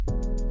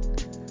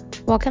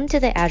Welcome to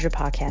the Azure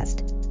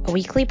Podcast, a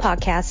weekly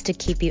podcast to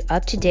keep you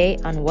up to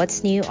date on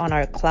what's new on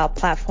our cloud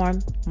platform,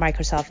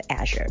 Microsoft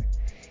Azure.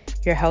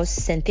 Your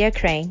hosts Cynthia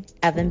Crane,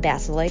 Evan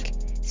Basilik,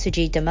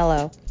 Sujeet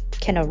DeMello,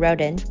 Kendall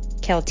Roden,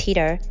 Kel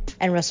Teeter,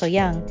 and Russell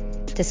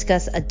Young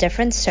discuss a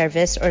different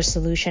service or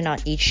solution on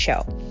each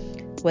show,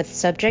 with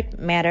subject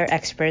matter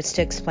experts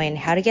to explain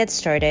how to get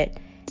started,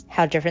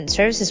 how different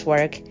services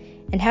work,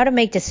 and how to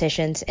make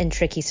decisions in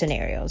tricky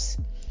scenarios.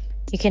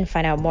 You can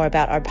find out more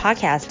about our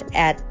podcast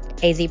at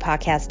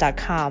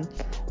azpodcast.com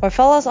or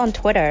follow us on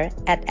Twitter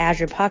at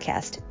Azure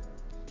Podcast.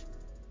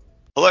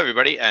 Hello,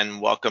 everybody, and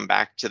welcome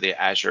back to the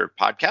Azure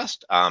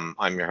Podcast.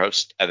 I'm your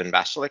host, Evan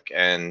Basilik,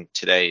 and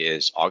today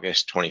is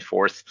August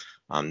 24th.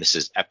 This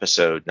is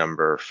episode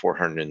number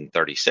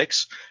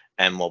 436,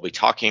 and we'll be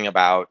talking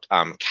about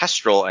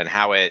Kestrel and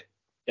how it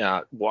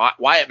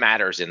why it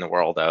matters in the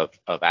world of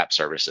app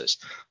services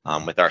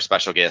with our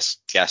special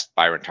guest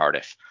Byron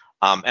Tardif.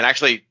 And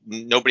actually,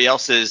 nobody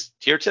else is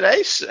here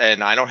today,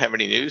 and I don't have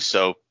any news.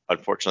 So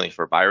unfortunately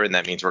for Byron,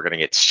 that means we're going to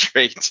get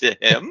straight to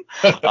him.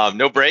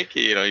 No break,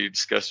 you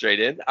just go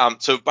straight in.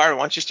 So Byron,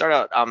 why don't you start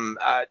out,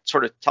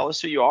 sort of tell us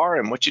who you are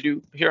and what you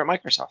do here at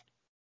Microsoft?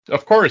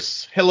 Of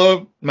course.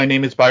 Hello, my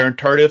name is Byron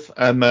Tardif.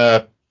 I'm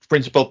a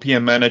principal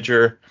PM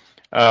manager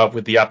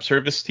with the app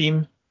service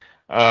team.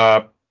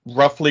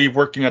 Roughly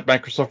working at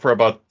Microsoft for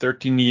about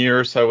 13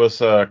 years. I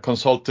was a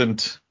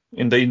consultant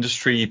in the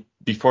industry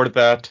before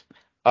that.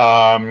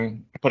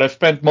 But I've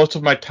spent most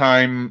of my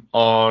time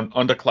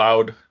on the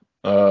cloud,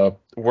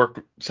 worked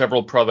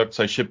several products.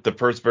 I shipped the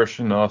first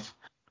version of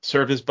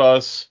Service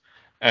Bus,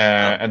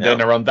 and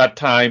then around that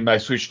time I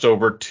switched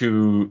over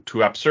to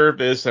App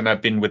Service, and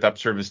I've been with App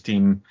Service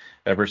team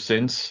ever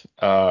since.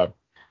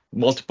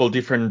 Multiple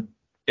different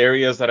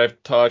areas that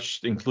I've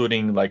touched,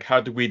 including like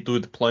how do we do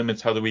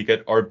deployments, how do we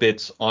get our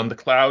bits on the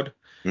cloud.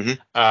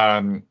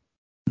 Mm-hmm.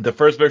 The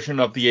first version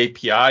of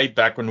the API,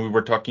 back when we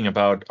were talking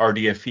about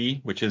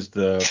RDFE, which is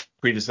the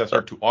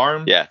predecessor to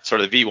ARM. Yeah, sort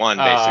of V1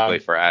 basically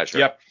for Azure.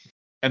 Yep.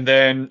 And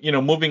then,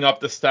 moving up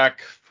the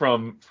stack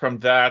from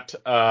that,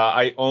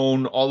 I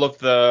own all of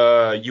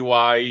the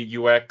UI,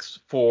 UX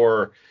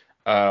for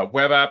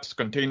web apps,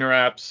 container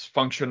apps,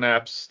 function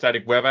apps,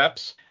 static web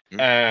apps. Mm-hmm.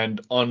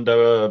 And on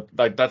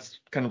that's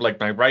kind of like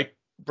my right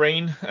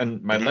brain,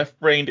 and my left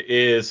brain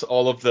is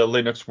all of the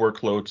Linux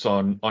workloads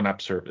on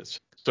App Service.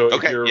 So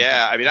okay,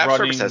 App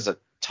Service has a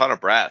ton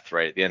of breadth,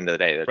 right? At the end of the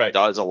day, it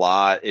does a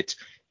lot. It's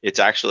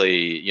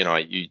actually,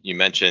 you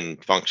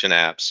mentioned function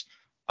apps.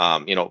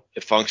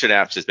 Function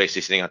apps is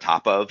basically sitting on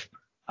top of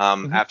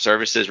app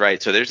services,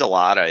 right? So there's a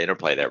lot of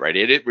interplay there, right?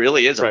 It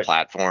really is a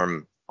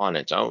platform on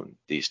its own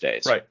these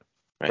days. Right.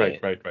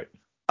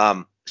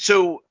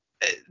 So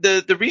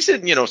the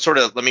reason, sort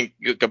of, let me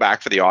go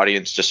back for the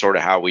audience, just sort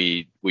of how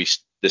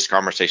this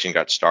conversation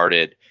got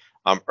started.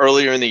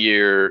 Earlier in the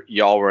year,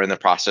 y'all were in the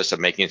process of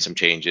making some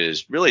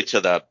changes really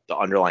to the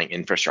underlying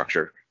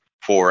infrastructure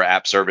for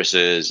app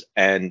services.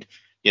 And,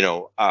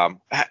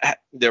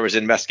 there was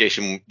an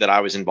investigation that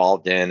I was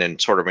involved in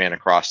and sort of ran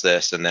across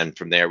this. And then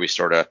from there, we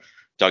sort of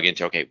dug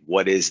into, okay,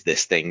 what is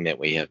this thing that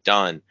we have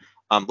done?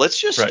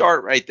 Let's just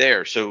start right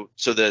there. So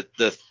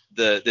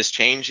this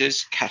change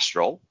is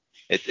Kestrel.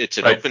 It's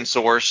an open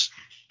source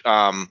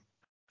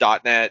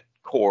 .NET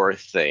Core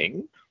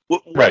thing.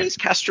 What is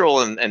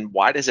Kestrel and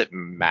why does it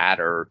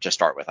matter to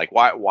start with? Like,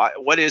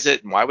 what is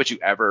it and why would you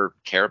ever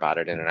care about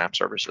it in an app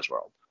services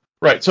world?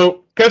 Right.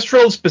 So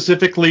Kestrel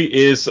specifically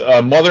is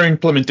a modern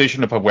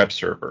implementation of a web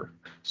server.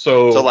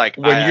 So like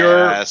when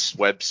IIS,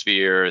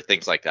 WebSphere,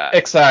 things like that.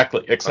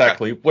 Exactly.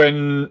 Okay.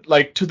 When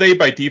like today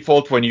by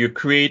default, when you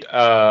create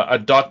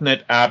a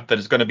 .NET app that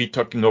is going to be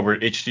talking over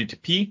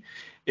HTTP,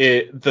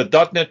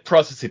 the .NET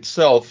process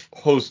itself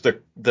hosts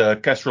the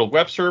Kestrel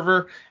web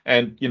server,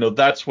 and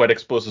that's what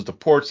exposes the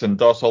ports and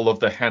does all of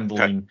the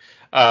handling.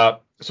 Okay.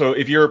 So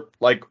if you're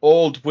like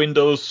old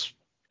Windows,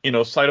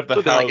 side of the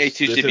house, like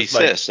HTTP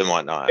sys and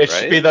whatnot, right?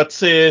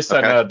 HTTP.sys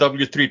and a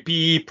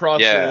W3P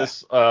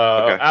process,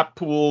 app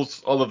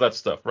pools, all of that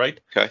stuff, right?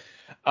 Okay.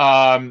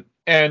 And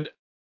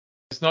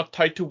it's not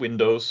tied to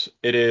Windows.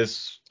 It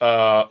is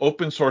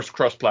open source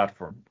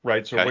cross-platform,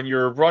 right? So when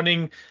you're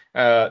running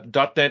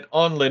 .NET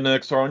on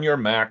Linux or on your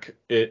Mac,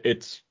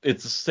 it's the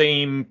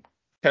same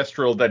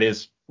Kestrel that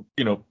is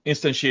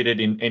instantiated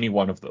in any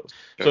one of those.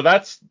 Okay. So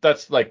that's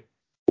like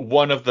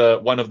one of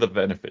the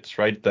benefits,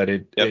 right? That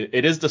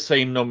it is the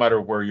same no matter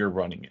where you're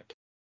running it.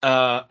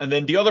 And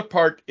then the other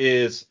part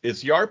is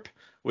YARP,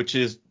 which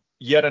is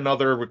yet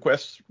another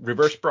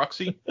reverse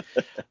proxy.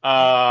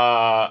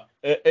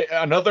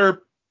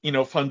 Another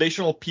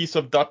foundational piece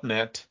of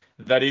 .NET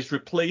that is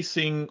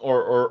replacing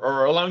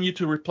or allowing you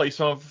to replace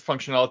some of the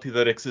functionality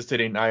that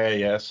existed in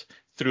IIS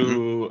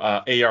through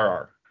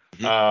ARR,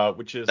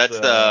 which is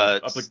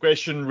the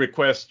application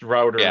request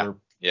router.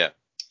 Yeah,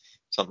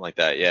 something like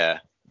that. Yeah.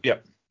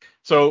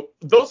 So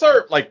those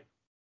are like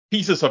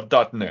pieces of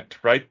 .NET,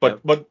 right?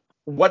 But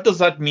what does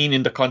that mean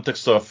in the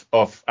context of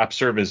app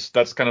service?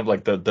 That's kind of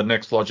like the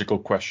next logical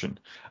question.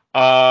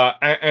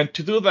 And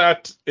to do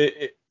that,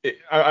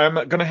 I'm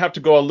going to have to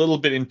go a little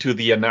bit into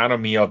the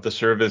anatomy of the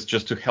service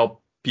just to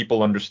help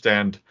people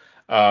understand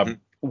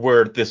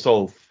where this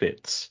all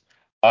fits.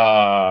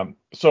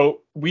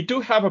 So we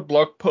do have a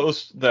blog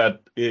post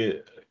that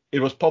it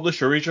was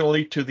published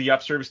originally to the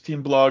App Service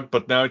Team blog,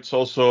 but now it's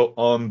also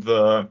on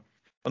the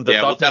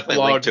Yeah, we'll .NET definitely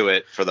blog. link to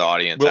it for the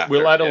audience after.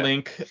 We'll add a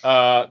link.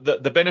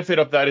 The benefit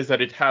of that is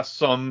that it has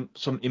some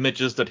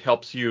images that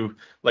helps you,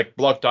 like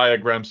block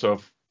diagrams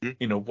of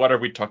what are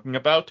we talking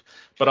about.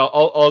 But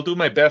I'll do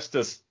my best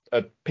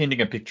at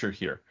painting a picture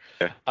here.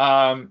 Okay.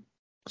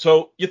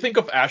 So you think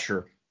of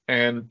Azure,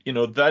 and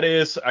that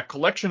is a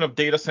collection of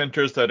data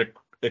centers that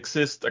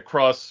exist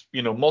across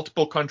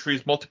multiple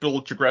countries, multiple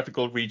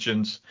geographical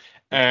regions.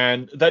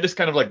 And that is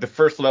kind of like the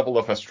first level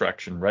of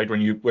abstraction, right? When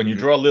you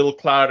draw a little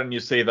cloud and you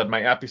say that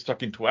my app is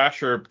talking to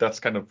Azure, that's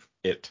kind of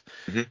it.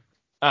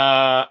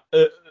 The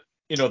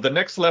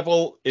next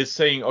level is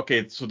saying,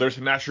 okay, so there's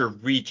an Azure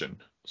region.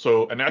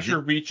 So an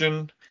Azure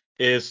region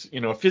is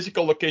a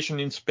physical location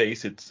in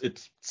space.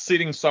 It's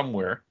sitting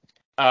somewhere,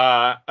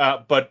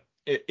 but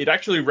it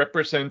actually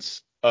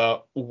represents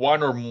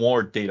one or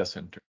more data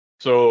centers.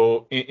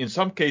 So in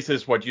some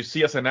cases, what you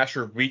see as an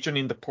Azure region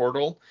in the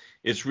portal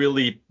is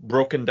really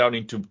broken down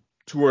into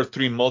 2 or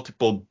 3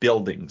 multiple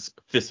buildings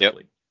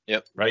physically.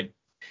 Yep. Right.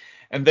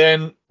 And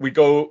then we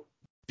go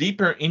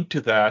deeper into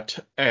that,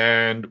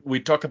 and we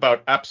talk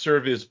about App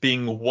Service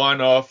being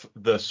one of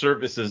the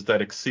services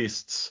that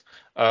exists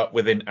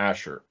within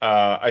Azure.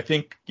 I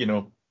think,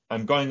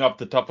 I'm going off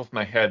the top of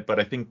my head, but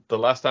I think the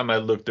last time I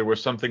looked, there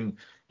was something,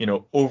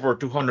 over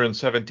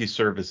 270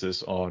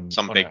 services on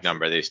big Azure.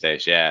 number these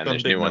days. Yeah, and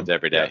there's new ones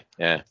every day.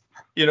 Yeah.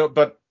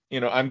 But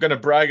I'm going to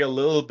brag a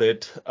little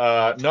bit.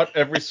 Not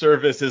every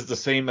service is the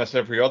same as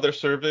every other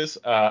service.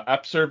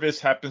 App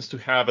Service happens to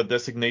have a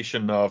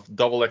designation of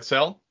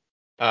XXL,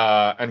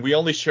 and we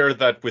only share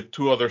that with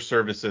 2 other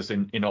services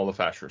in all of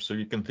Azure. So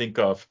you can think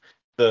of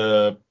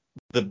the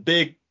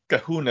big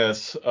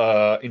kahunas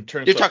in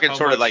terms of you're talking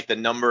sort of like the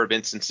number of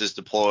instances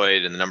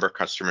deployed and the number of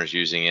customers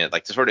using it,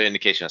 like the sort of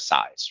indication of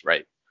size,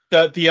 right?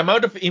 The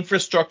amount of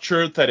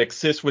infrastructure that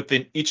exists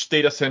within each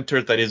data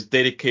center that is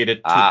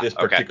dedicated to this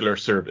particular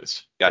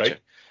service. Gotcha.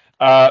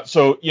 Right?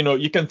 So,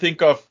 you can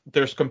think of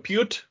there's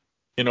compute.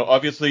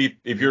 Obviously,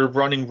 if you're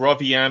running raw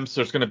VMs,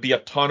 there's going to be a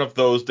ton of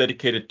those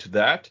dedicated to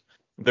that.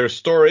 There's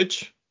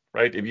storage,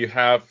 right? If you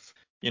have,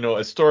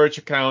 a storage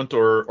account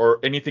or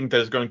anything that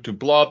is going to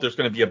blob, there's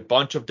going to be a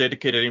bunch of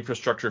dedicated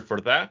infrastructure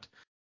for that.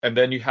 And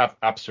then you have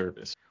App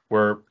Service,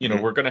 where,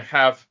 we're going to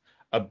have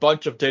a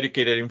bunch of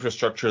dedicated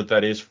infrastructure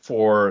that is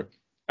for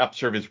App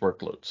Service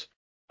workloads.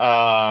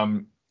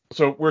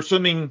 So we're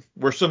zooming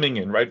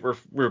in, right?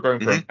 We're going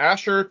from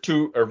Azure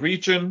to a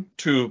region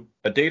to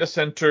a data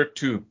center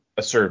to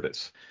a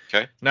service.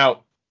 Okay.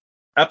 Now,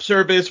 App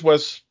Service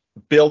was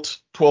built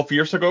 12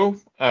 years ago.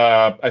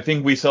 I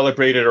think we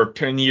celebrated our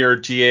 10-year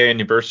GA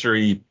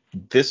anniversary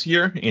this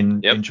year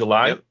in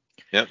July.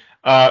 Yep.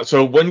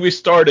 So when we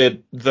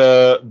started,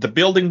 the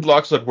building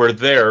blocks that were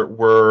there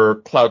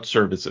were cloud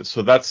services.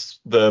 So that's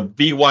the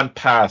V1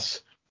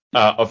 pass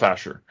of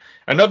Azure.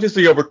 And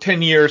obviously, over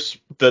 10 years,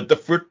 the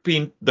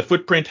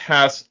footprint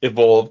has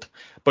evolved,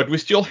 but we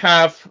still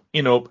have,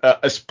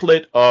 a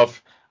split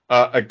of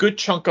a good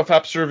chunk of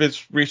App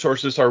Service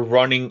resources are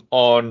running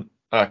on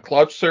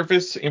cloud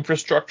service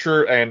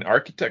infrastructure and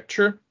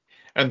architecture,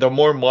 and the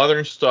more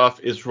modern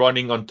stuff is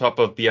running on top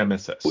of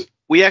VMSS.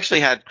 We actually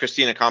had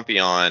Christina Campi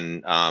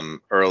on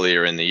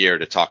earlier in the year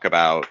to talk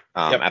about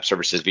App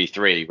Services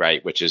v3,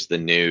 right, which is the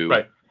new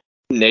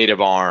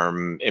native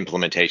ARM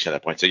implementation at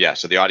that point. So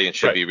so the audience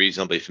should be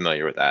reasonably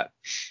familiar with that.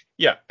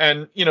 Yeah,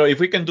 and if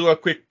we can do a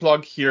quick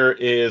plug here,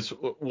 is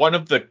one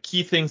of the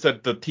key things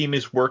that the team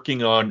is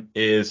working on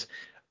is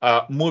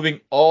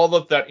moving all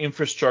of that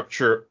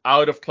infrastructure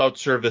out of cloud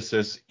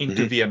services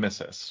into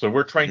VMSS. So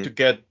we're trying to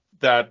get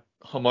that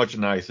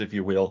homogenized, if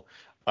you will.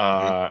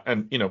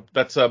 And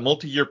that's a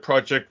multi-year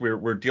project.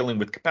 We're dealing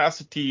with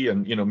capacity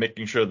and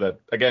making sure that,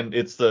 again,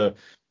 it's the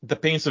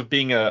pains of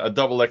being a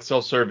double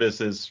XL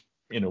service is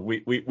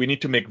we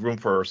need to make room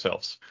for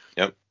ourselves.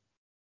 Yep.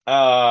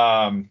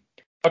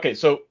 Okay,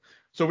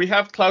 so we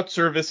have cloud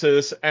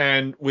services,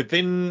 and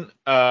within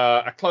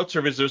a cloud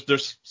service,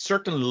 there's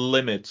certain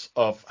limits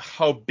of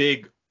how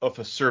big of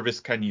a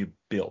service can you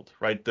build,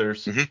 right?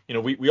 There's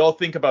we all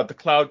think about the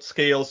cloud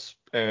scales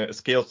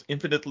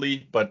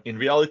infinitely, but in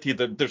reality,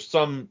 there's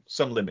some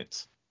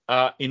limits.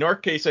 In our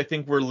case, I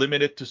think we're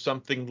limited to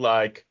something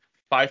like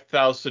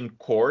 5,000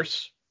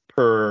 cores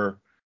per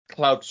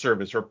cloud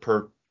service or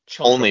per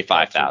chunk. Only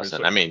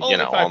 5,000. I mean, only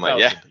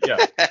 5,000.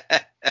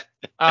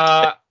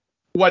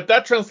 What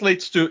that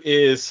translates to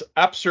is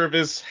App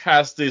Service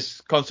has this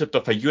concept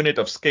of a unit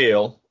of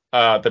scale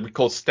that we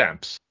call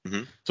stamps.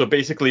 So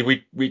basically,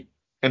 we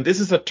and this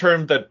is a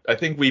term that I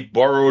think we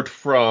borrowed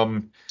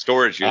from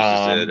storage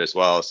uses it as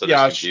well. So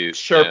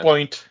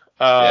SharePoint.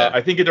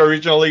 I think it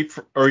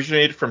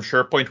originated from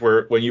SharePoint,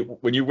 where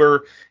when you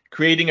were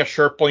creating a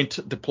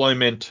SharePoint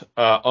deployment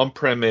on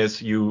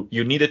premise, you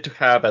needed to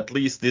have at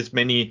least this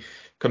many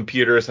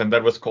computers, and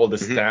that was called a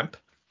stamp.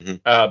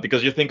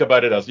 because you think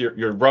about it as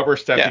you're rubber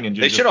stamping and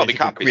you're they should just all be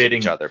basically copies of each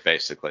creating other,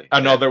 basically.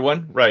 another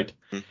one, right?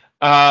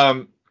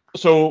 Mhm.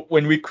 So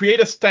when we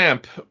create a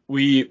stamp,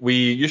 we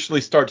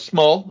usually start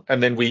small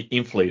and then we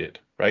inflate it,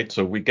 right?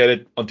 So we get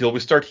it until we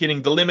start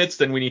hitting the limits,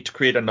 then we need to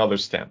create another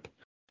stamp.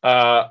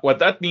 What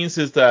that means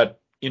is that,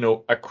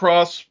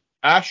 across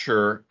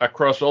Azure,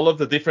 across all of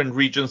the different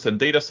regions and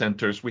data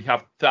centers, we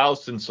have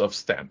thousands of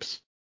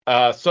stamps.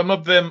 Some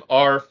of them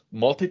are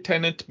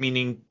multi-tenant,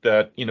 meaning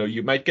that,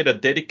 you might get a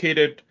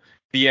dedicated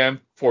VM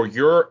for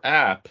your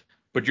app,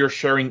 but you're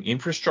sharing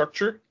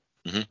infrastructure.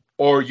 Mhm.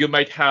 Or you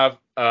might have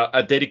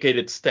a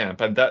dedicated stamp,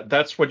 and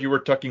that's what you were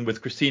talking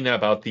with Christina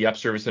about the app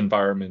service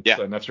environment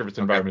and app service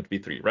environment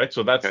v3, right?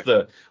 So that's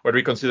what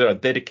we consider a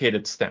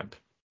dedicated stamp.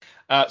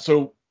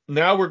 So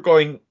now we're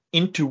going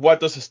into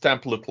what does a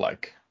stamp look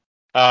like,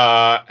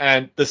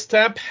 and the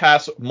stamp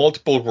has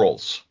multiple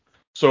roles.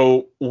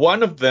 So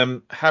one of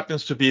them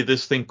happens to be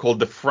this thing called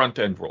the front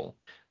end role.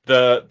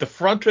 The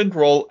front end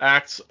role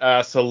acts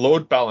as a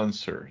load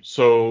balancer.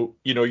 So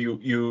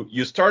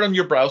you start on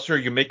your browser,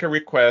 you make a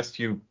request,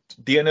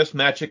 DNS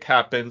magic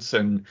happens,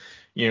 and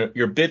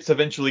your bits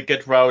eventually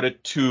get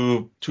routed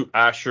to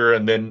Azure,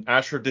 and then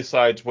Azure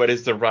decides what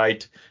is the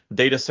right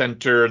data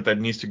center that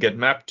needs to get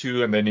mapped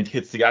to, and then it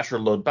hits the Azure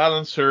load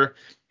balancer,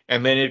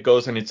 and then it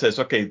goes and it says,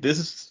 okay,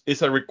 this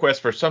is a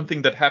request for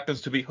something that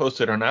happens to be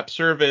hosted on app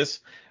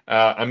service.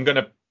 I'm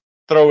gonna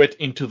throw it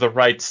into the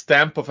right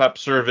stamp of app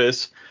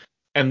service.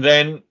 And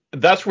then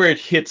that's where it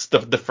hits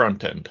the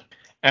front end.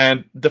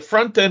 And the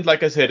front end,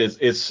 like I said,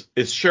 is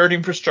shared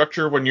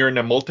infrastructure when you're in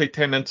a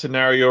multi-tenant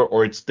scenario,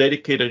 or it's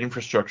dedicated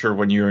infrastructure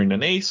when you're in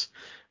an ACE.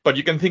 But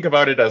you can think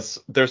about it as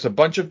there's a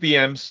bunch of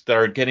VMs that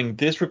are getting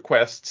these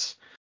requests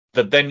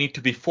that then need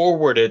to be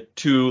forwarded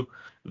to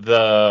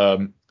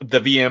the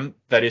VM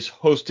that is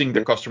hosting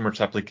the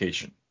customer's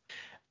application.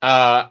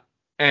 And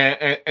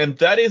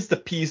that is the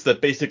piece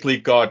that basically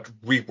got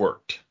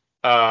reworked.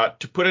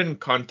 To put it in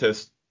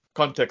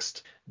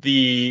context,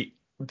 the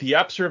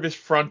app service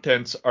front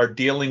ends are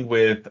dealing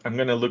with, I'm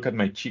going to look at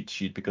my cheat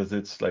sheet because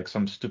it's like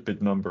some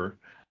stupid number,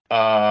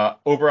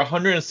 over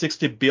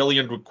 160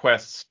 billion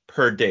requests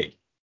per day.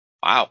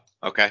 Wow.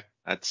 Okay.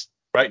 That's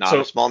right. Not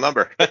a small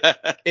number.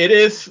 It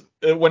is,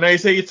 when I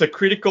say it's a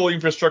critical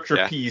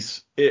infrastructure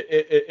piece,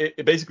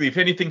 it basically, if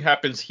anything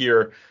happens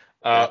here,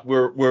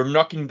 we're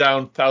knocking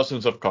down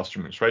thousands of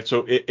customers, right?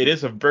 So it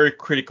is a very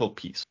critical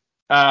piece.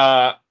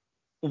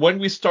 When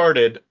we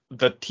started,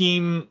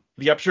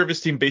 the app service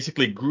team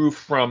basically grew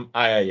from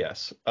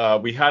IIS.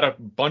 We had a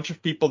bunch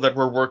of people that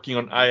were working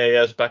on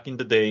IIS back in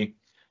the day.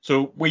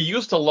 So we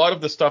used a lot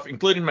of the stuff,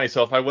 including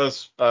myself. I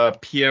was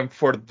PM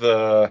for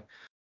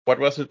what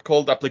was it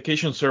called?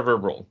 Application server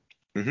role.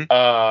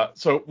 Mm-hmm.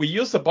 So we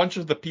used a bunch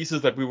of the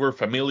pieces that we were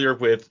familiar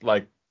with,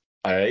 like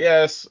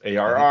IIS,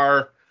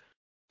 ARR,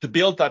 to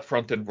build that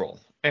front-end role.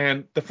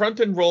 And the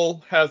front-end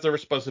role has the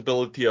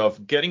responsibility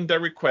of getting the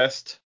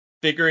request,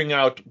 figuring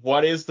out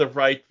what is the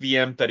right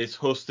VM that is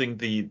hosting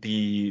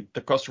the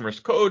customer's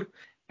code,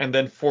 and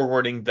then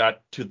forwarding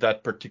that to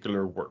that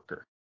particular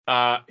worker.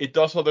 It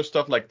does other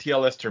stuff like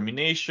TLS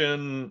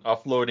termination,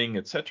 offloading,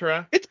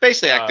 etc. It's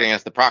basically acting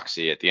as the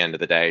proxy at the end of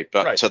the day,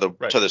 but to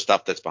the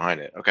stuff that's behind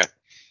it. Okay.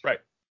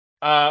 Right.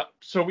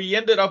 So we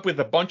ended up with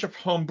a bunch of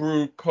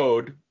homebrew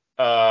code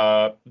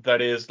that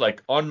is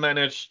like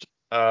unmanaged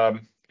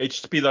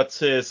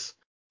HTTP.sys,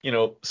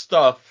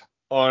 stuff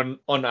on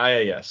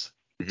IIS.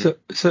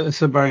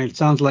 So Brian, it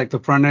sounds like the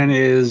front end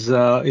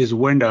is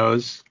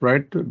Windows,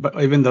 right?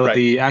 But even though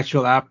the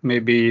actual app may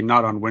be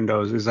not on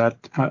Windows, is that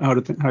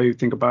how you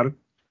think about it?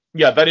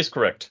 Yeah, that is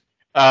correct.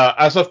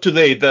 As of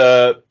today,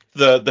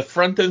 the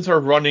front ends are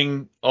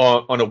running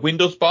on a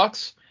Windows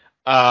box,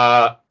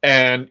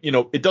 and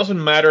it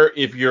doesn't matter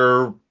if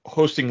you're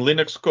hosting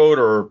Linux code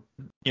or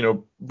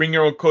bring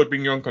your own code,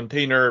 bring your own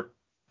container.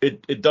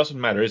 It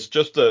doesn't matter. It's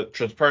just a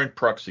transparent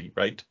proxy,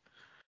 right?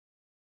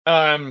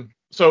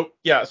 So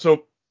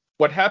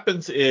what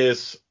happens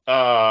is,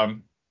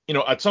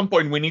 at some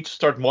point we need to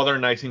start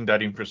modernizing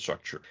that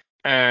infrastructure.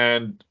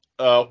 And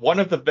one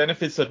of the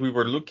benefits that we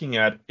were looking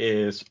at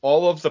is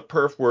all of the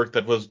perf work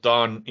that was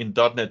done in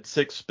 .NET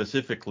 6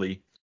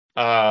 specifically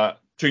to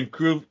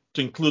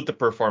include the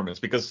performance,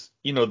 because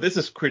this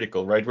is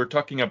critical, right? We're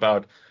talking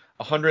about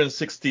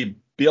 160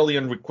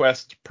 billion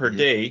requests per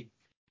day.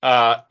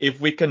 If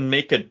we can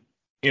make it,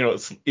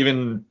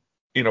 even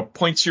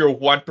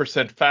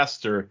 0.01%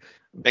 faster,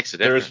 makes a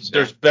difference.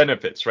 There's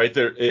benefits, right?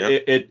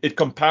 It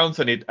compounds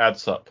and it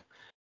adds up.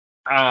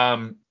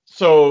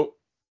 So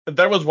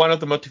that was one of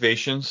the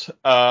motivations.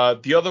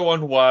 The other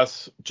one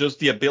was just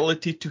the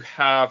ability to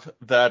have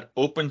that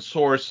open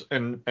source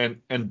and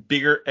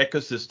bigger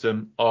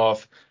ecosystem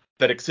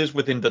that exists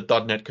within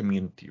the .NET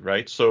community,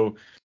 right? So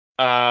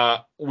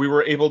we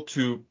were able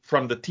to,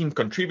 from the team,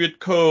 contribute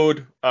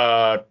code,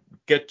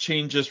 get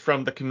changes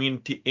from the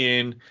community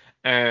in,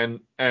 and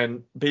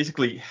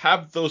basically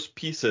have those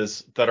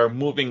pieces that are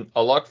moving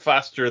a lot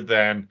faster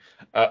than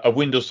a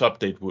Windows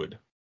update would.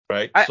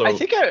 right? I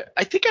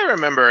think I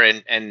remember,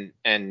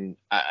 and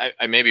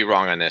I may be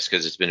wrong on this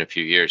because it's been a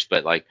few years,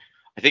 but like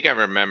I think I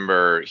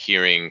remember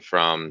hearing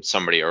from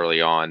somebody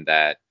early on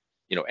that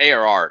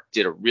ARR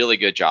did a really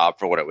good job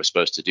for what it was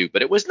supposed to do,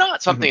 but it was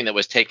not something that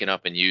was taken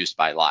up and used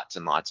by lots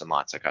and lots and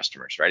lots of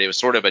customers, right? It was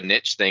sort of a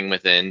niche thing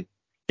within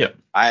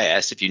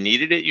IIS. If you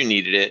needed it, you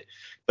needed it,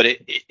 but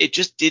it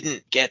just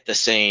didn't get the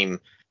same,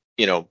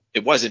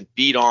 it wasn't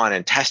beat on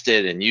and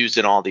tested and used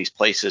in all these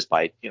places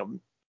by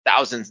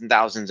thousands and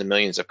thousands and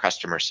millions of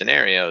customer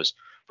scenarios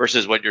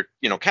versus what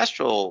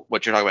Kestrel,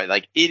 what you're talking about,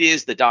 like it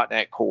is the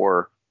 .NET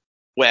Core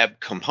web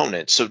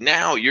component. So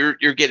now you're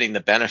getting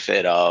the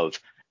benefit of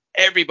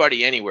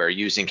everybody anywhere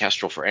using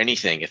Kestrel for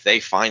anything. If they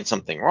find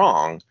something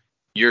wrong,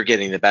 you're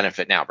getting the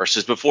benefit now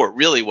versus before it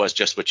really was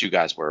just what you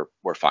guys were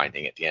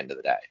finding at the end of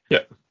the day.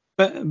 Yeah.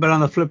 But on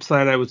the flip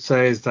side, I would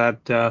say is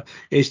that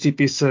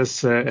HTTP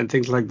sys and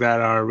things like that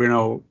are,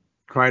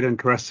 tried and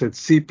trusted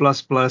C++,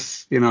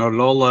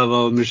 low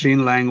level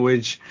machine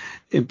language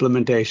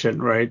implementation,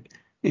 right?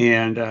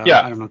 And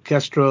I don't know,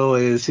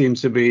 Kestrel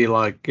seems to be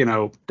like,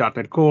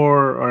 .NET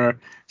Core or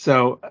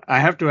so. I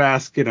have to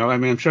ask,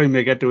 I'm sure you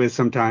may get to it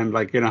sometime,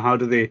 like, how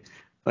do they,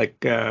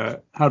 like,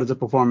 how does the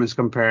performance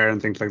compare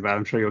and things like that?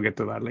 I'm sure you'll get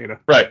to that later.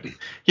 Right.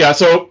 Yeah.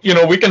 So,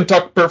 we can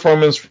talk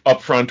performance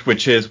up front,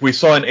 which is we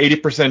saw an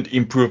 80%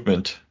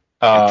 improvement.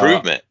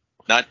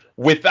 Not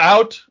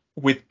without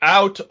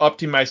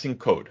optimizing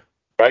code.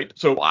 Right.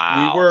 So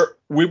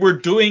we were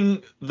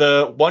doing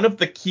one of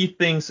the key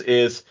things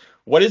is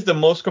what is the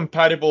most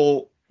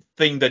compatible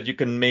thing that you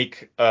can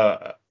make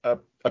a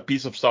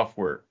piece of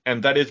software,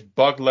 and that is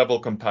bug level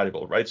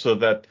compatible, right? So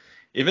that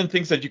even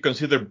things that you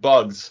consider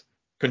bugs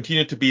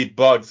continue to be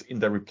bugs in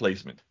the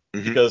replacement,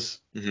 because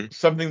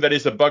something that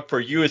is a bug for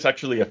you is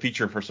actually a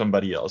feature for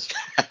somebody else.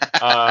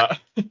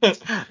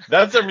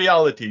 That's a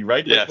reality,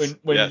 right? Yes.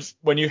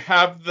 When you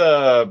have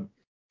the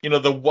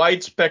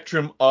wide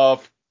spectrum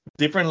of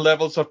different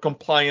levels of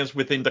compliance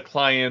within the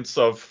clients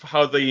of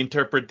how they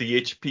interpret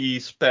the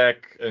HP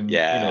spec and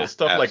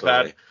stuff like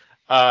that.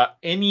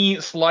 Any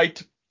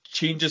slight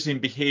changes in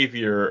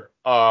behavior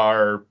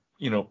are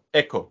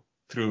echo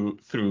through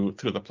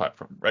the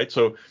platform, right?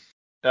 So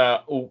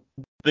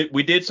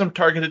we did some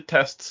targeted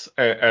tests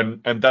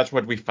and that's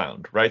what we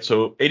found, right?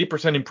 So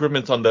 80%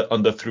 improvements on the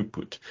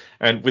throughput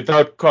and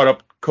without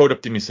code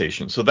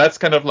optimization. So that's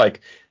kind of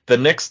like the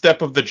next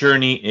step of the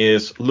journey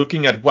is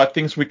looking at what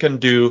things we can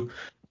do,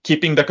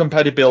 keeping the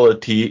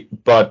compatibility,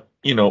 but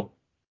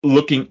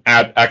looking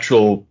at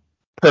actual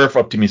perf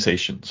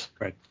optimizations.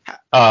 Right.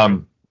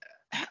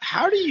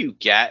 How do you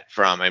get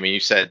from? I mean, you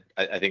said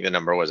I think the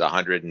number was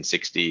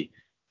 160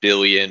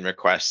 billion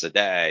requests a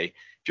day.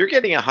 If you're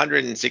getting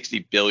 160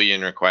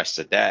 billion requests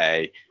a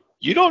day,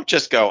 you don't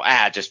just go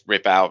just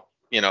rip out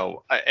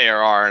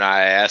ARR and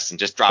IIS and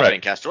just drop it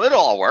in Kestrel.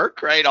 It'll all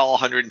work, right? All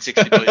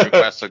 160 billion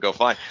requests will go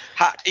fine.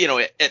 How,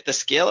 at the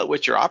scale at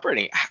which you're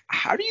operating,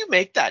 how do you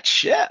make that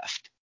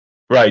shift?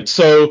 Right.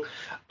 So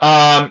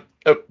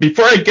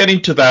before I get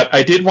into that,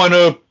 I did want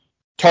to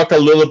talk a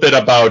little bit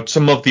about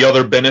some of the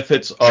other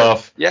benefits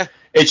of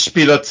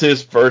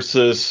HTTP.sys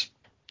versus,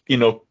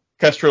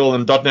 Kestrel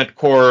and .NET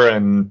Core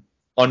and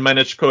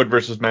unmanaged code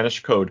versus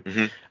managed code.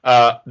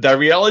 The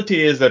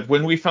reality is that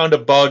when we found a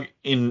bug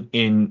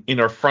in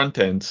our front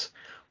ends,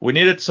 we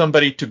needed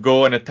somebody to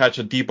go and attach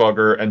a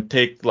debugger and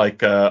take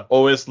like a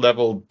OS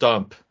level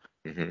dump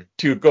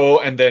to go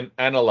and then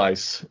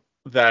analyze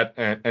that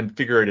and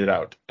figure it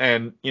out.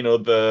 And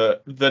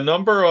the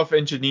number of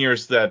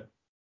engineers that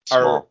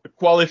are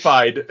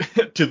qualified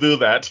to do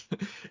that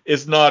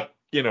is not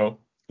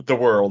the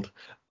world.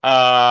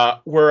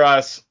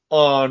 Whereas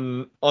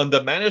on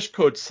the managed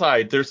code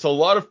side, there's a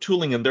lot of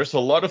tooling and there's a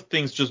lot of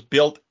things just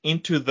built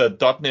into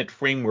the .NET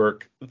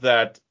framework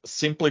that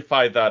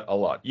simplify that a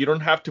lot. You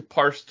don't have to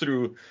parse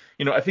through.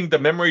 I think the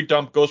memory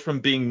dump goes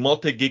from being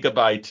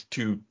multi-gigabyte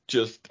to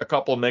just a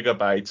couple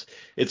megabytes.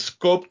 It's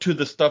scoped to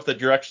the stuff that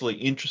you're actually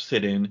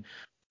interested in,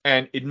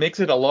 and it makes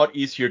it a lot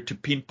easier to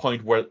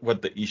pinpoint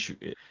what the issue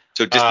is.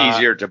 So just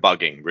easier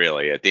debugging,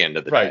 really, at the end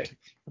of the day.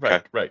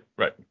 Right.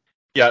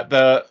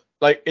 Yeah,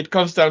 it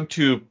comes down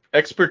to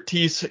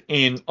expertise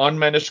in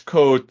unmanaged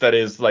code that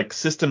is like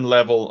system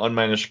level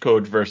unmanaged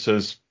code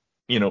versus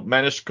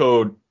managed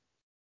code.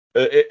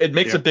 It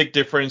makes a big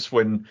difference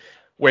when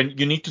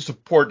you need to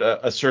support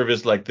a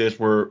service like this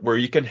where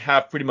you can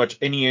have pretty much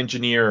any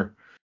engineer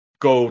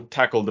go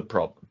tackle the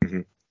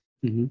problem.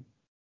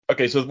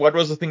 Okay, so what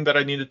was the thing that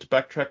I needed to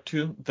backtrack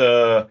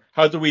to?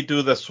 How do we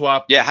do the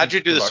swap? Yeah, how'd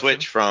you do the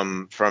switch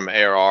from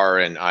ARR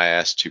and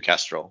IIS to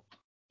Kestrel?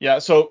 Yeah,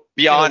 so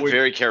beyond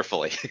very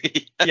carefully.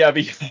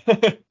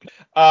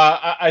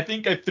 I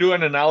think I threw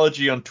an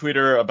analogy on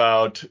Twitter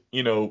about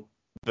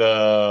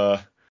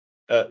the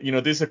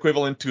this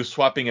equivalent to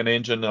swapping an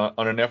engine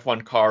on an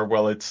F1 car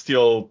while it's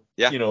still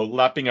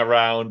lapping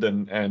around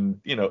and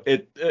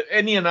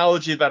any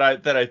analogy that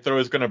I throw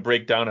is going to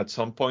break down at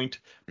some point.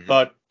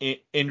 But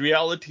in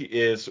reality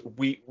is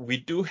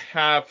we do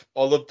have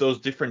all of those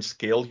different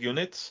scale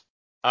units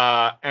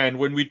And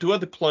when we do a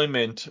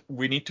deployment,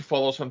 we need to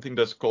follow something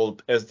that's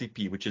called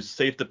SDP, which is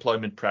Safe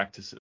Deployment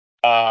Practices.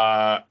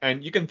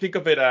 And you can think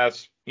of it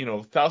as,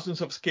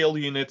 thousands of scale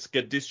units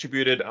get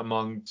distributed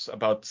amongst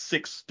about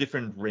 6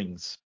 different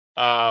rings.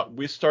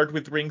 We start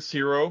with ring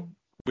 0,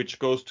 which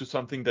goes to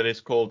something that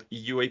is called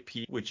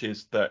EUAP, which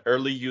is the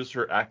Early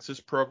User Access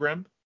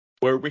Program,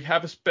 where we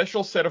have a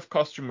special set of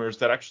customers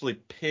that actually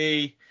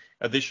pay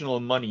additional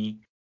money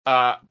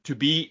to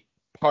be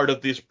part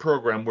of this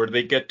program, where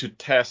they get to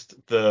test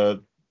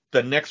the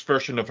next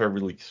version of a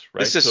release.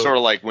 Right. This is sort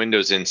of like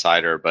Windows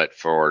Insider, but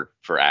for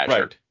Azure,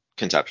 right.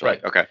 Conceptually.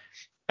 Right. Okay.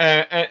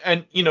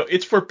 And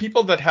it's for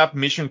people that have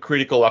mission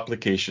critical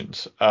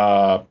applications.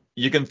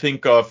 You can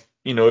think of,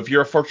 if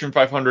you're a Fortune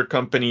 500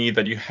 company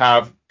that you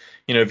have,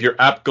 if your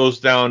app goes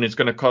down, it's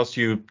going to cost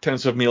you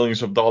tens of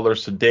millions of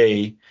dollars a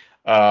day.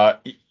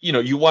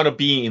 You want to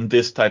be in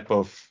this type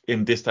of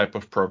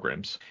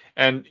programs,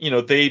 and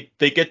they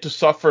get to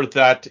suffer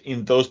that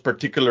in those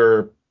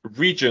particular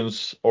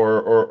regions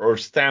or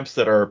stamps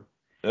that are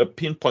a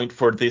pinpoint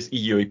for this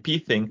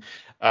EUAP thing.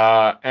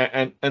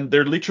 And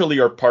they're literally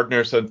our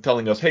partners and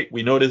telling us, hey,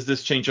 we noticed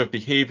this change of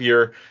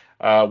behavior.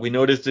 We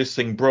noticed this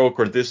thing broke,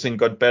 or this thing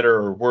got better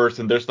or worse.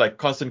 And there's like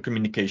constant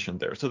communication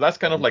there. So that's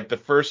kind of like the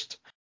first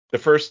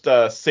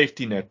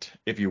safety net,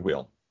 if you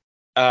will.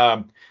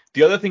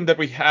 The other thing that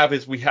we have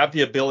is we have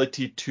the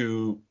ability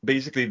to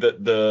basically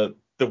the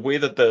way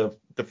that the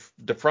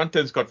front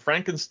ends got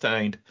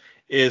Frankensteined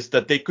is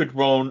that they could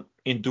run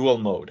in dual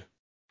mode.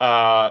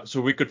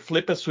 So we could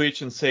flip a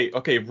switch and say,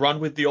 okay,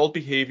 run with the old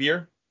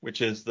behavior,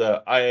 which is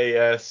the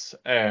IAS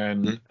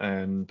and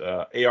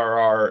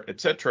ARR,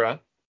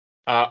 etc.,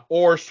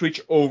 or switch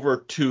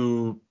over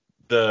to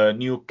the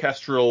new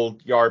Kestrel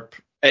YARP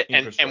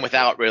and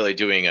without really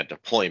doing a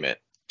deployment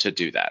to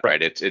do that,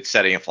 right? It's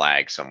setting a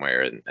flag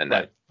somewhere and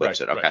that flips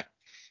it. Okay.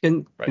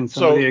 Can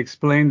somebody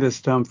explain this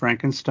term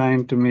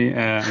Frankenstein to me?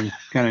 I'm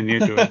kind of new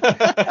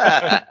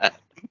to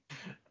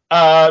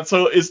it.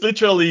 So it's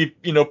literally,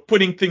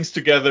 putting things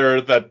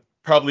together that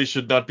probably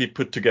should not be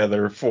put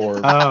together for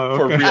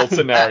real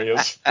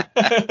scenarios.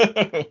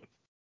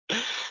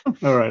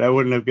 All right, I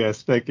wouldn't have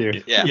guessed. Thank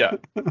you. Yeah.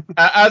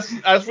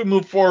 As we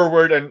move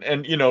forward,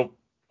 and you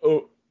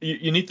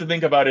need to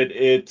think about it.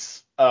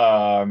 It's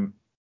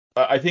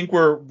I think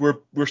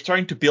we're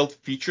starting to build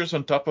features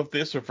on top of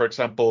this. So, for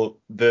example,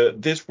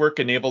 this work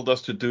enabled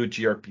us to do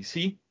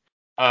gRPC,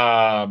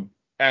 and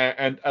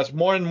as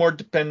more and more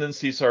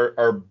dependencies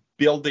are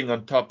building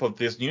on top of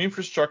this new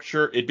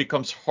infrastructure, it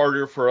becomes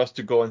harder for us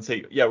to go and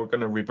say, yeah, we're going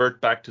to revert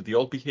back to the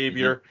old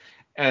behavior.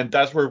 And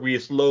that's where we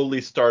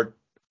slowly start,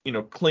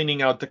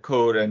 cleaning out the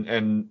code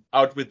and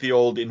out with the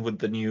old, in with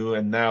the new.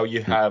 And now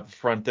you have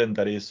front end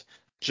that is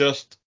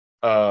just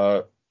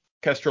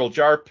Kestrel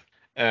YARP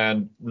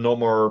and no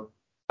more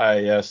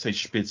IIS,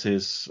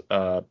 HSpitzes,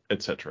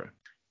 etc.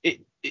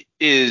 It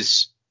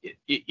is,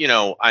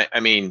 I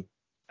mean,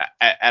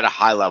 at a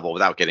high level,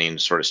 without getting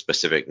into sort of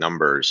specific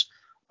numbers,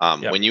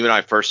 when you and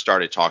I first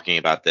started talking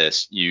about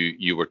this,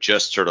 you were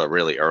just sort of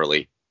really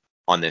early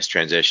on this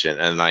transition.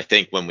 And I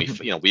think when we've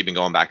been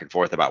going back and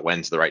forth about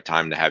when's the right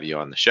time to have you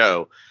on the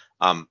show.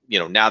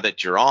 Now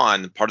that you're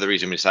on, part of the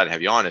reason we decided to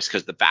have you on is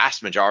because the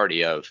vast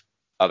majority of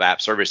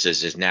app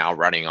services is now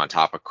running on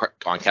top of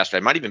Kestrel.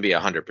 It might even be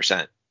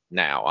 100%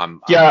 now.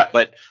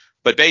 But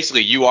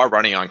basically, you are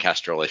running on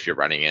Kestrel if you're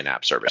running in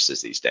app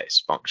services these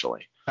days,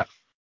 functionally.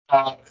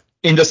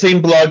 In the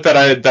same blog that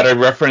I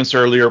referenced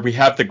earlier, we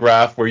have the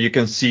graph where you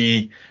can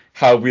see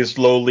how we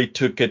slowly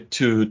took it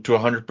to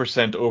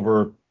 100%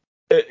 over,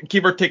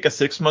 give or take, a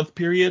 6-month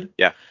period.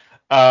 Yeah.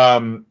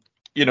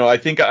 I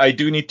think I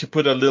do need to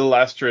put a little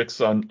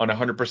asterisk on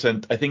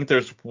 100%. I think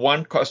there's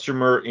one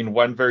customer in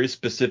one very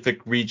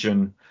specific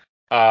region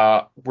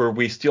where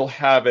we still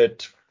have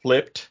it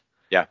flipped.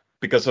 Yeah.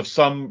 Because of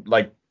some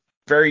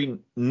very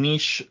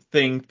niche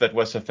thing that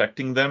was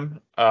affecting them.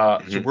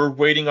 So we're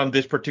waiting on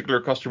this particular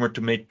customer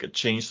to make a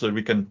change so that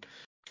we can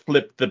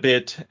flip the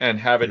bit and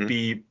have it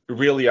be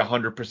really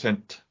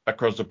 100%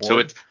 across the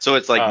board. So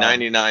it's like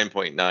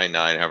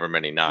 99.99, however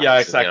many nines. Yeah,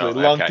 exactly.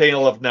 Long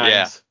tail of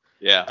nines.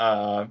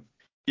 Yeah.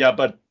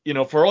 But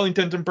for all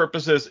intents and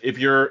purposes, if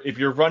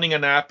you're running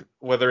an app,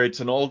 whether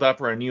it's an old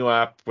app or a new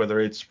app, whether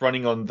it's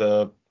running on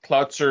the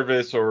cloud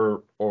service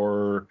or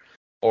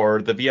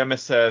the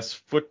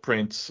VMSS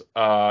footprints,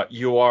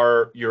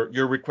 your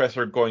requests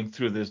are going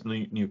through this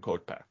new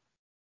code path.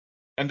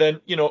 And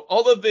then,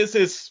 all of this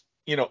is,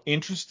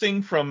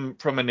 interesting from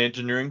an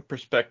engineering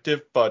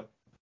perspective, but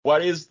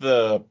what is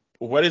the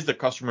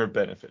customer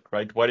benefit,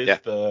 right? What is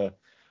what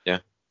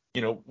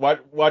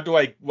why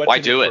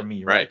do it for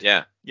me, right?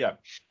 Yeah.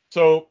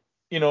 So,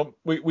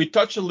 we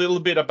touched a little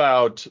bit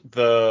about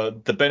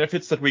the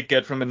benefits that we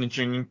get from an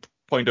engineering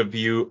point of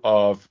view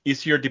of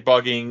easier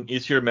debugging,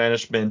 easier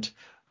management,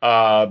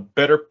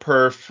 better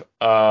perf.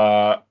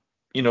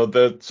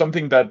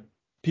 Something that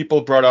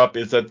people brought up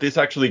is that this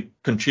actually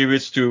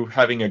contributes to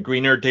having a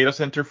greener data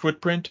center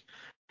footprint,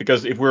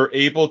 because if we're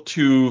able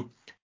to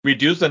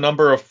reduce the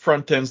number of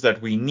front ends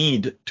that we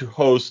need to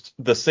host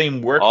the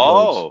same workloads.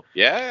 Oh,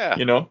 yeah.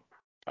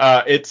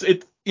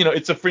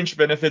 It's a fringe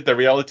benefit. The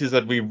reality is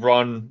that we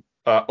run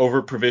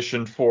over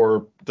provision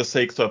for the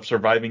sakes of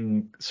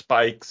surviving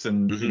spikes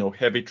and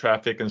heavy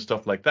traffic and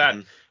stuff like that.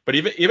 But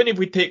even if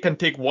we can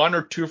take one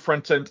or two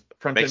front ends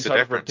out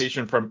of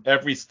rotation from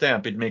every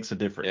stamp, it makes a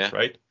difference,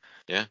 right?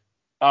 Yeah.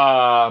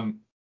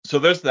 So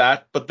there's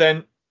that. But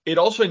then it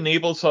also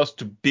enables us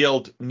to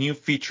build new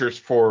features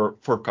for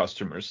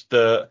customers.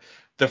 The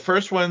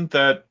first one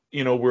that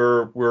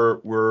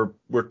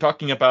we're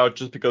talking about,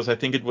 just because I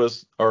think it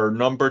was our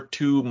number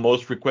 2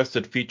 most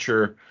requested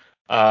feature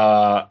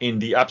in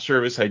the App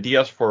Service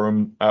Ideas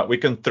Forum. We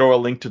can throw a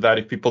link to that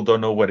if people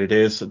don't know what it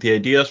is. The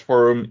Ideas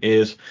Forum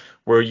is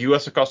where you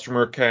as a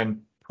customer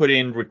can put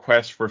in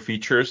requests for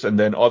features, and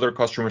then other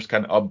customers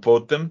can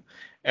upvote them.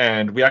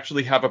 And we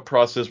actually have a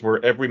process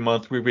where every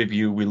month we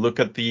review, we look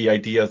at the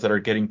ideas that are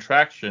getting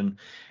traction,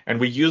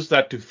 and we use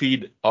that to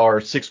feed our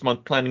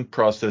 6-month planning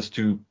process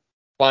to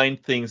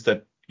find things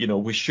that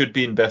we should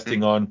be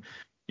investing on.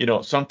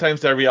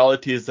 Sometimes the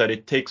reality is that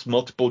it takes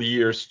multiple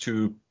years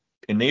to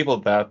enable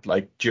that.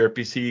 Like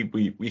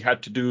gRPC, we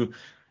had to do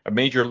a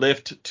major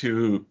lift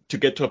to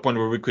get to a point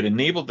where we could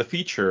enable the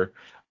feature.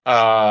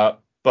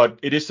 But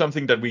it is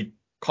something that we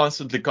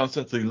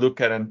constantly look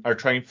at and are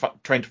trying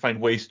to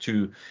find ways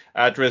to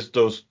address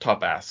those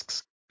top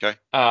asks. Okay.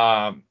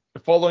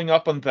 Following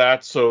up on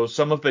that, so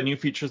some of the new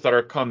features that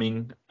are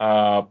coming,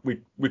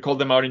 we called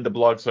them out in the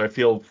blog, so I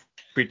feel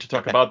free to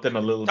talk about them a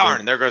little bit.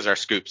 Darn, there goes our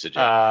scoop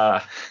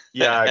suggestion.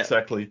 Yeah,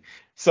 exactly.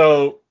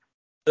 So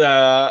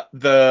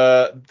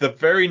the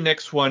very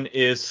next one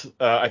is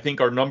I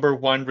think our number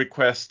 1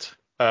 request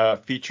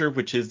feature,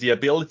 which is the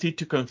ability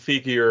to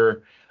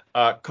configure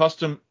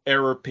custom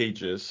error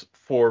pages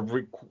for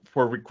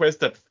requests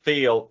that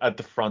fail at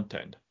the front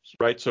end,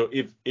 right? So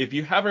if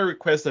you have a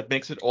request that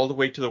makes it all the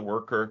way to the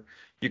worker,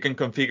 you can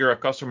configure a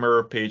custom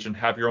error page and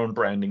have your own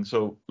branding.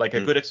 So like a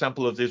good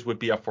example of this would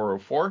be a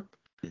 404.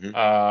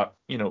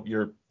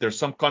 There's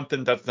some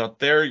content that's not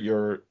there.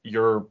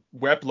 Your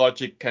web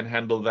logic can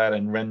handle that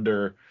and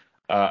render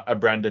a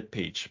branded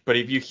page. But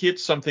if you hit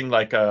something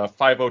like a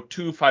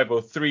 502,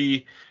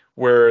 503,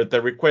 where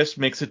the request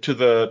makes it to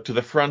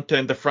the front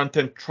end, the front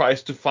end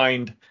tries to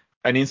find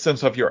an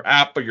instance of your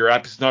app, but your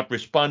app is not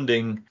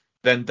responding,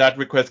 then that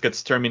request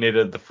gets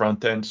terminated at the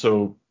front end.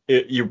 So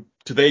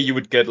today you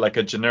would get like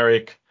a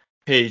generic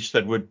page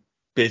that would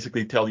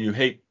basically tell you,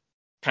 hey,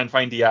 can't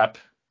find the app.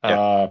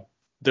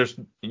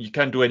 You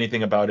can't do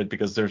anything about it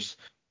because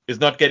it's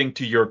not getting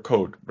to your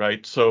code,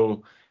 right?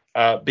 So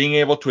being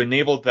able to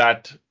enable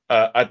that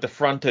at the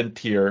front end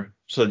tier,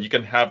 so that you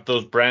can have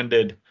those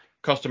branded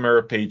custom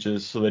error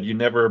pages, so that you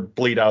never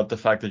bleed out the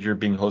fact that you're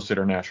being hosted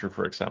on Azure,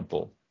 for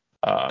example.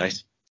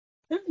 Nice.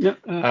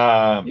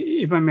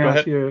 If I may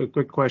ask you a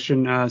quick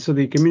question, so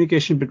the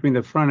communication between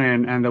the front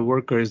end and the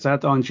worker, is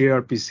that on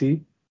gRPC?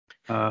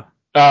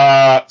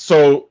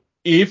 So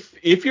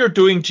if you're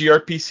doing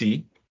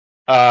gRPC,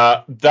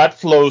 that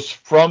flows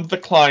from the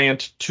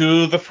client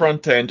to the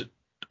front end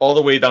all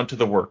the way down to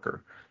the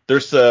worker.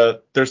 There's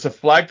a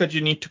flag that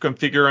you need to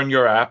configure on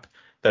your app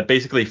that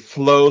basically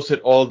flows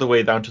it all the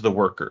way down to the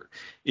worker.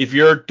 If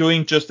you're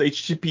doing just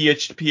HTTP,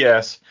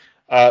 HTTPS,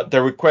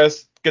 the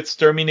request gets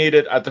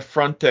terminated at the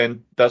front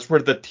end. That's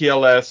where the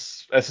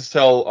TLS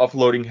SSL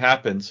offloading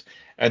happens,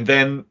 and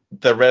then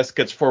the rest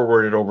gets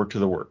forwarded over to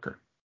the worker.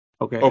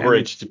 Okay. Over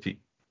HTTP.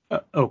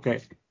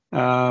 Okay.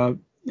 And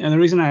the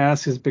reason I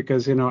ask is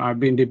because, I've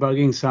been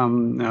debugging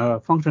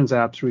some functions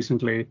apps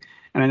recently,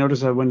 and I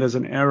noticed that when there's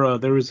an error,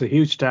 there is a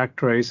huge stack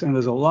trace, and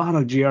there's a lot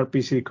of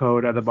gRPC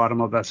code at the bottom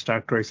of that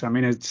stack trace. I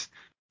mean, it's,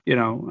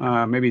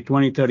 maybe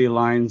 20, 30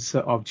 lines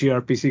of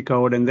gRPC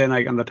code, and then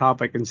on the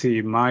top, I can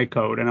see my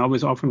code, and I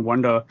always often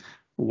wonder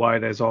why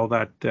there's all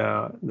that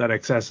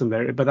excess in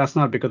there. But that's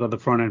not because of the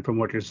front end from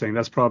what you're saying.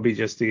 That's probably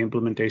just the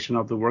implementation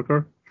of the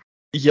worker.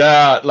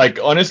 Yeah, like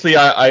honestly,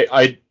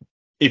 I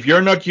if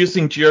you're not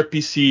using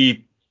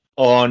gRPC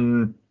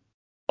on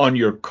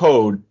your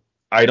code,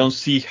 I don't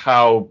see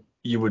how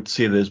you would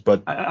see this.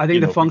 But I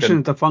think the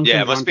function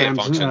yeah, it must be a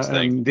functions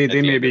thing. They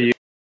may be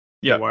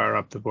yeah. wire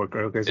up the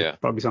worker. Okay, so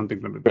probably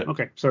something limited.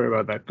 Okay, sorry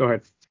about that. Go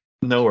ahead.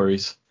 No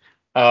worries.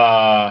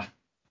 I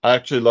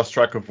actually lost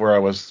track of where I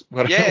was.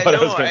 I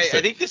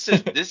think this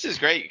is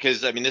great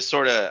because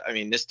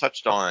this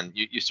touched on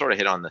you sort of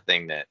hit on the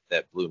thing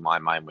that blew my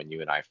mind when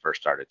you and I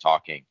first started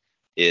talking.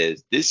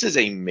 This is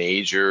a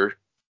major,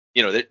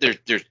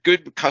 there's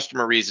good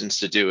customer reasons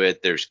to do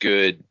it. There's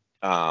good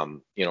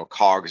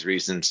COGS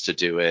reasons to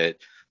do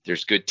it.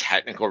 There's good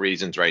technical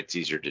reasons, right? It's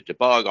easier to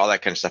debug, all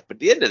that kind of stuff. But at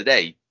the end of the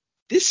day,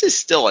 this is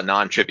still a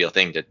non-trivial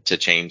thing to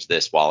change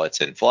this while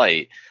it's in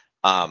flight.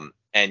 And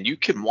you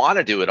can want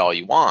to do it all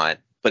you want,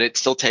 but it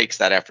still takes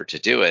that effort to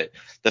do it.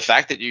 The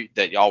fact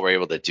that y'all were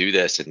able to do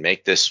this and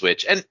make this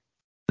switch, and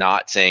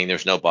not saying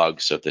there's no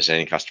bugs. So if there's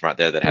any customer out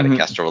there that had a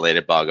Kestrel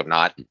related bug, I'm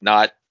not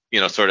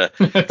sort of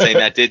saying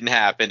that didn't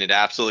happen. It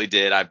absolutely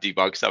did. I've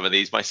debugged some of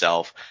these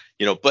myself,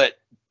 but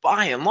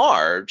by and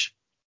large,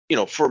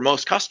 for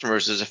most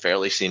customers is a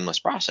fairly seamless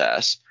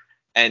process.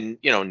 And,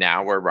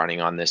 now we're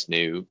running on this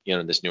new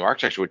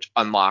architecture, which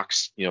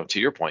unlocks, to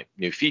your point,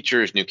 new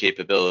features, new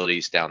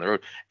capabilities down the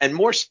road, and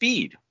more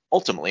speed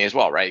ultimately as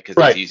well, right? Because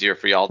it's easier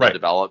for y'all to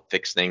develop,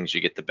 fix things.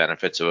 You get the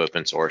benefits of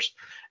open source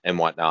and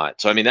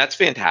whatnot. So, I mean, that's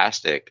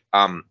fantastic.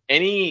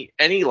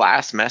 Any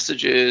last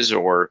messages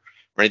or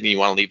anything you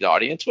want to leave the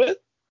audience with?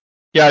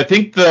 Yeah, I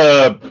think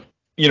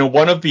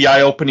one of the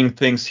eye-opening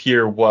things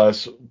here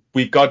was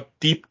we got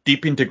deep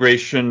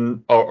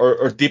integration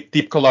or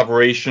deep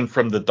collaboration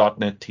from the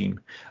 .NET team.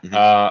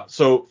 Mm-hmm.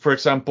 So, for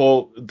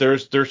example,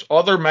 there's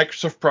other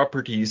Microsoft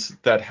properties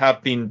that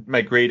have been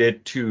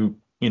migrated to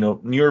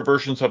newer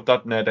versions of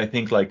 .NET. I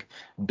think like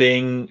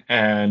Bing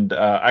and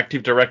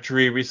Active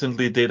Directory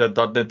recently did a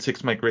 .NET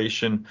 6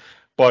 migration.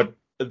 But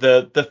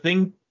the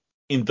thing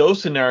in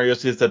those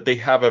scenarios is that they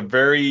have a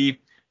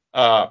very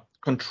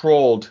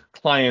controlled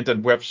client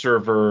and web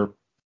server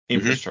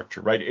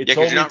infrastructure, right? It's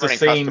because you're not running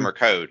customer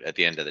code at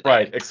the end of the day.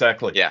 Right,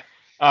 exactly. Yeah.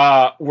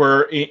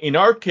 Where in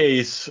our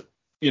case,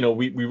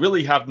 we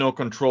really have no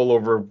control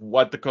over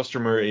what the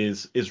customer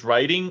is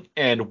writing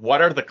and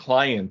what are the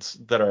clients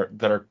that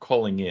are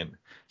calling in.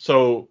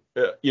 So,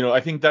 I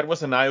think that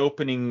was an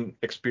eye-opening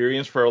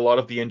experience for a lot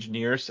of the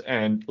engineers,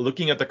 and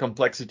looking at the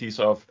complexities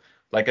of,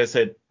 like I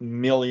said,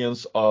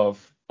 millions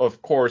of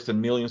cores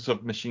and millions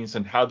of machines,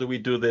 and how do we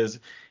do this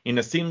in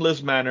a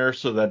seamless manner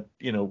so that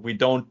we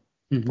don't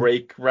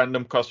break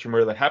random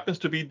customer that happens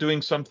to be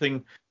doing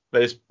something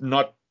that is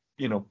not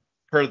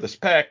per the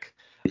spec,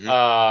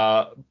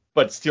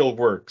 but still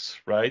works,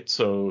 right?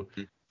 So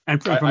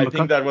and I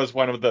think that was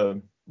one of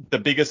the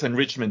biggest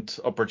enrichment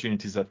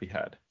opportunities that we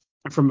had.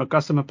 From a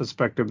customer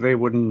perspective, they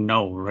wouldn't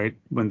know, right,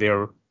 when they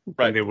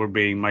were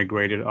being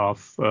migrated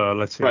off,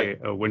 let's say,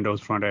 a Windows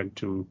front end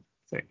to,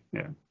 say,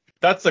 yeah.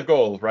 That's the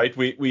goal, right?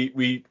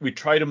 We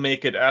try to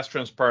make it as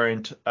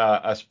transparent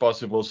as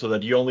possible so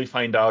that you only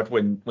find out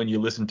when you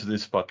listen to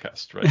this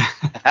podcast, right?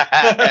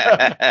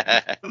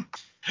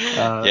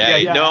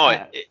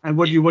 And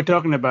what you were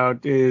talking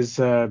about is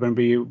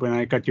when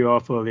I cut you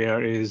off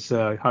earlier is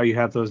how you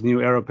have those new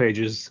error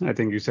pages. I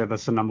think you said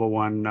that's the number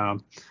one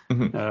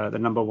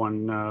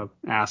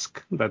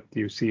ask that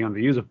you see on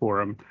the user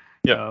forum.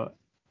 Yeah.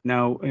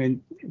 Now,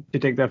 and to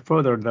take that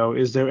further, though,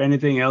 is there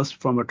anything else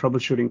from a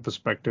troubleshooting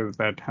perspective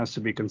that has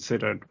to be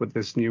considered with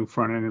this new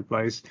front end in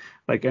place?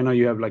 Like, I know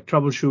you have like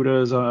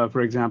troubleshooters, for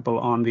example,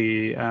 on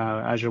the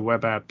Azure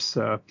Web Apps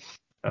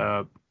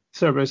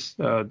service.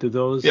 Do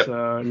those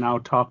now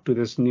talk to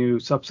this new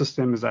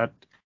subsystem? Is that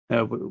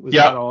was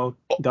that all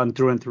done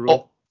through and through?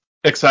 Oh,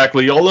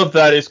 exactly. All of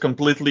that is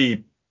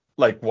completely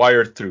like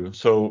wired through.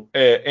 So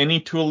any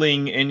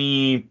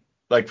tooling,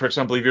 like, for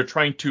example, if you're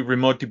trying to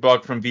remote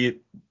debug from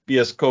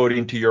VS Code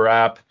into your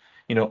app,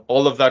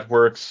 all of that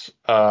works.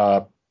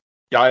 I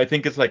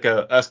think it's like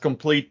as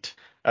complete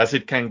as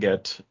it can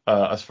get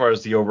as far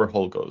as the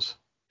overhaul goes.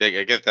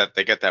 They get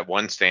that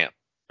one stamp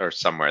or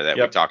somewhere that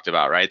we talked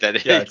about, right?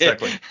 Yeah,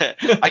 exactly.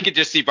 I could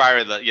just see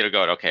Byron,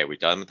 going, okay, we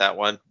done with that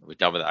one? We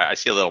done with that? I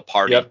see a little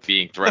party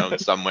being thrown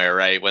somewhere,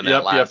 right? When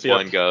that last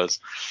one goes.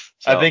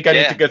 So, I think I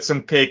need to get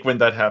some cake when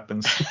that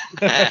happens.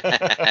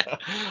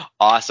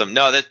 Awesome.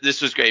 No, this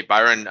was great,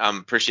 Byron.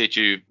 Appreciate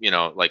you.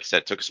 Like I said,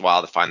 it took us a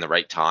while to find the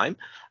right time.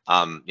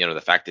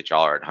 The fact that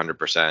y'all are at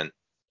 100%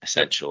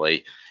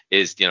 essentially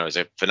is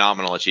a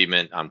phenomenal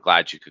achievement. I'm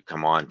glad you could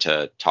come on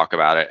to talk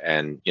about it.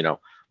 And, we'll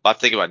have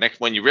to think about it. Next,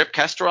 when you rip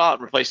Kestrel out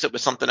and replace it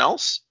with something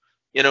else,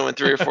 in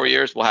 3 or 4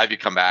 years, we'll have you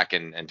come back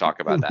and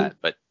talk about that.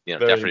 But,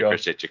 definitely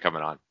appreciate you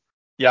coming on.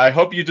 Yeah, I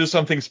hope you do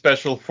something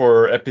special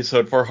for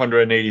episode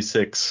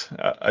 486.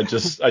 I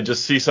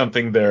just see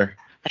something there.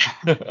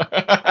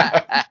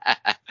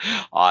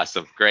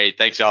 Awesome. Great.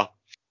 Thanks, y'all.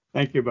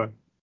 Thank you, bud.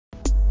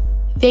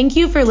 Thank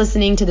you for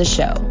listening to the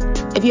show.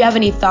 If you have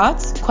any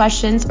thoughts,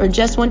 questions, or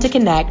just want to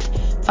connect,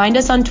 find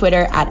us on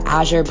Twitter at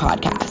Azure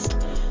Podcast.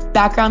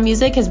 Background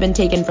music has been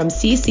taken from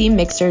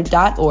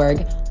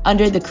ccmixer.org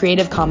under the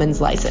Creative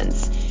Commons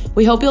license.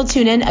 We hope you'll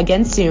tune in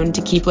again soon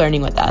to keep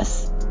learning with us.